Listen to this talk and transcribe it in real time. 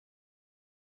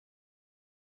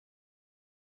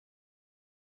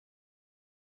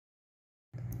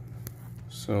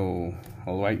So,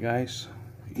 alright guys,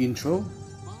 intro,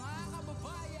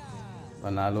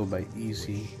 Panalo by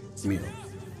Easy Meal.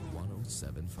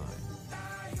 1075.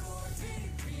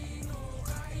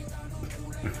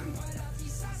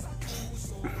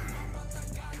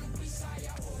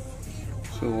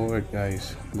 So alright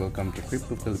guys, welcome to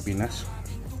Crypto Pilipinas,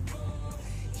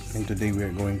 and today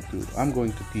I'm going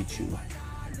to teach you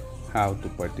how to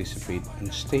participate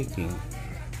in staking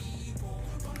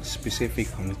specific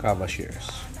on Kava shares.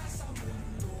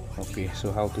 Okay,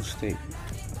 so how to stake.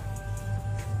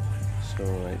 So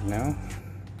right now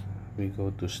we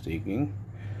go to staking,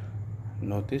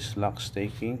 notice lock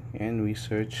staking, and we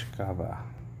search Kava.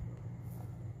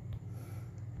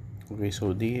 Okay,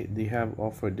 so they have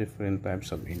offered different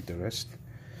types of interest.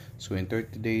 So in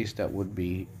 30 days that would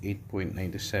be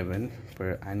 8.97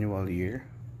 per annual year.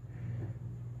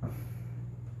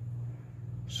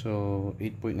 So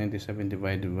 8.97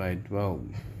 divided by 12,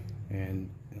 and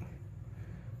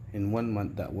in 1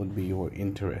 month that would be your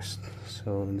interest.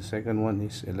 So the second one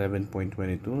is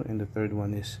 11.22 and the third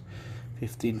one is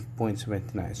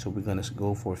 15.79. so we're gonna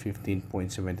go for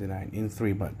 15.79 in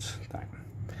 3 months time,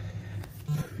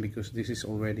 because this is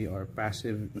already our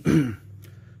passive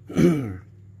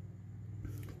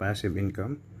passive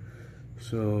income.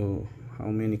 So how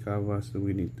many Kavas do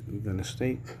we're gonna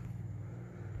stake?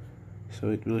 So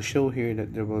it will show here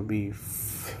that there will be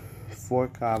 4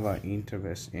 Kava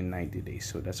interest in 90 days.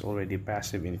 So that's already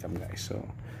passive income, guys. So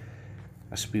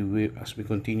as we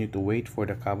continue to wait for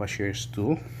the Kava shares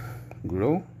to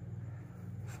grow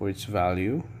for its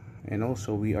value, and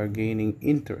also we are gaining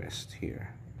interest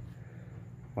here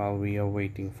while we are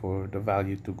waiting for the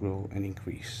value to grow and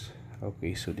increase.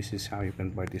 Okay, so this is how you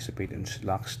can participate in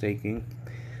lock staking.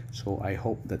 So I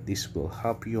hope that this will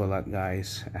help you a lot,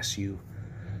 guys, as you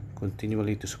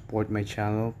continually to support my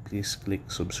channel. Please click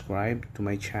subscribe to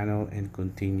my channel and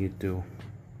continue to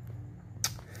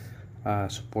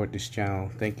support this channel.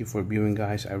 Thank you for viewing,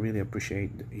 guys. I really appreciate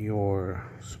your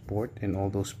support and all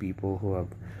those people who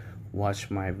have watched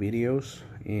my videos.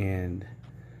 And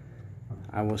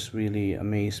I was really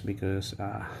amazed because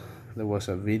there was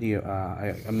a video,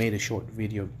 I made a short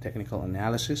video of technical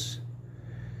analysis.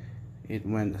 It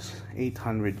went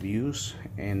 800 views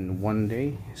in 1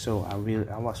 day. So I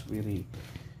was really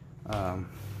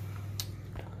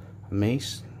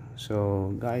amazed.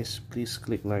 So guys, please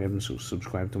click like and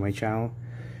subscribe to my channel,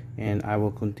 and I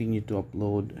will continue to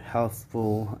upload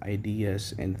helpful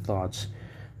ideas and thoughts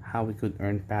how we could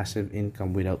earn passive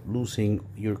income without losing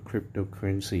your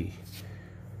cryptocurrency,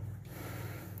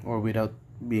 or without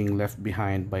being left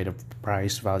behind by the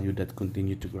price value that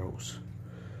continue to grow.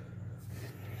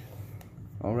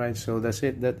 Alright, so that's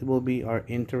it. That will be our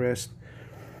interest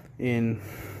in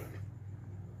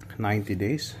 90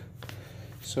 days.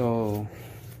 So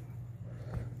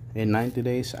in 90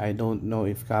 days, I don't know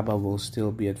if Kava will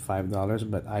still be at $5,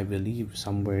 but I believe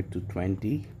somewhere to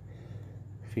 15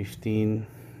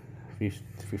 to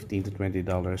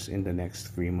 $20 in the next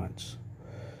 3 months.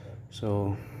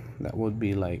 So that would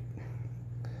be like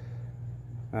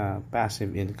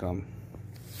passive income.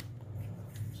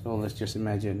 So let's just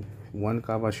imagine 1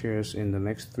 Kava shares in the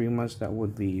next 3 months. That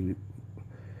would be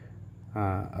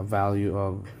a value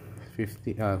of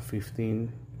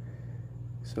 15.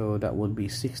 So that would be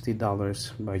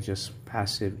 $60 by just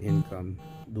passive income,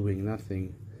 doing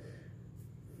nothing.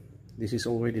 This is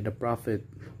already the profit,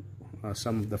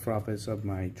 some of the profits of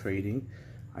my trading.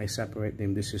 I separate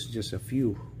them. This is just a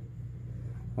few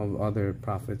of other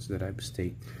profits that I've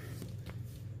staked.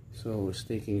 So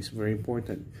staking is very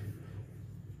important.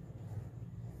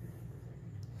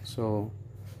 So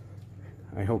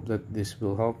I hope that this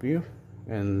will help you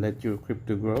and let your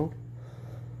crypto grow.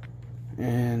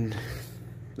 And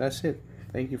that's it.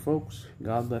 Thank you, folks.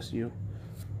 God bless you.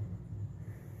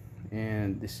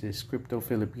 And this is Crypto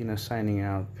Pilipinas signing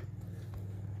out.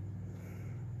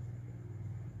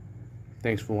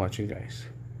 Thanks for watching, guys.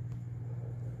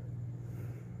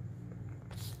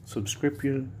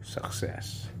 Subscription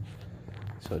success.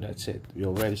 So that's it. We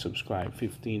already subscribed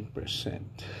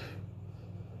 15%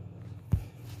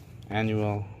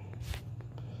 annual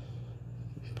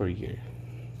per year.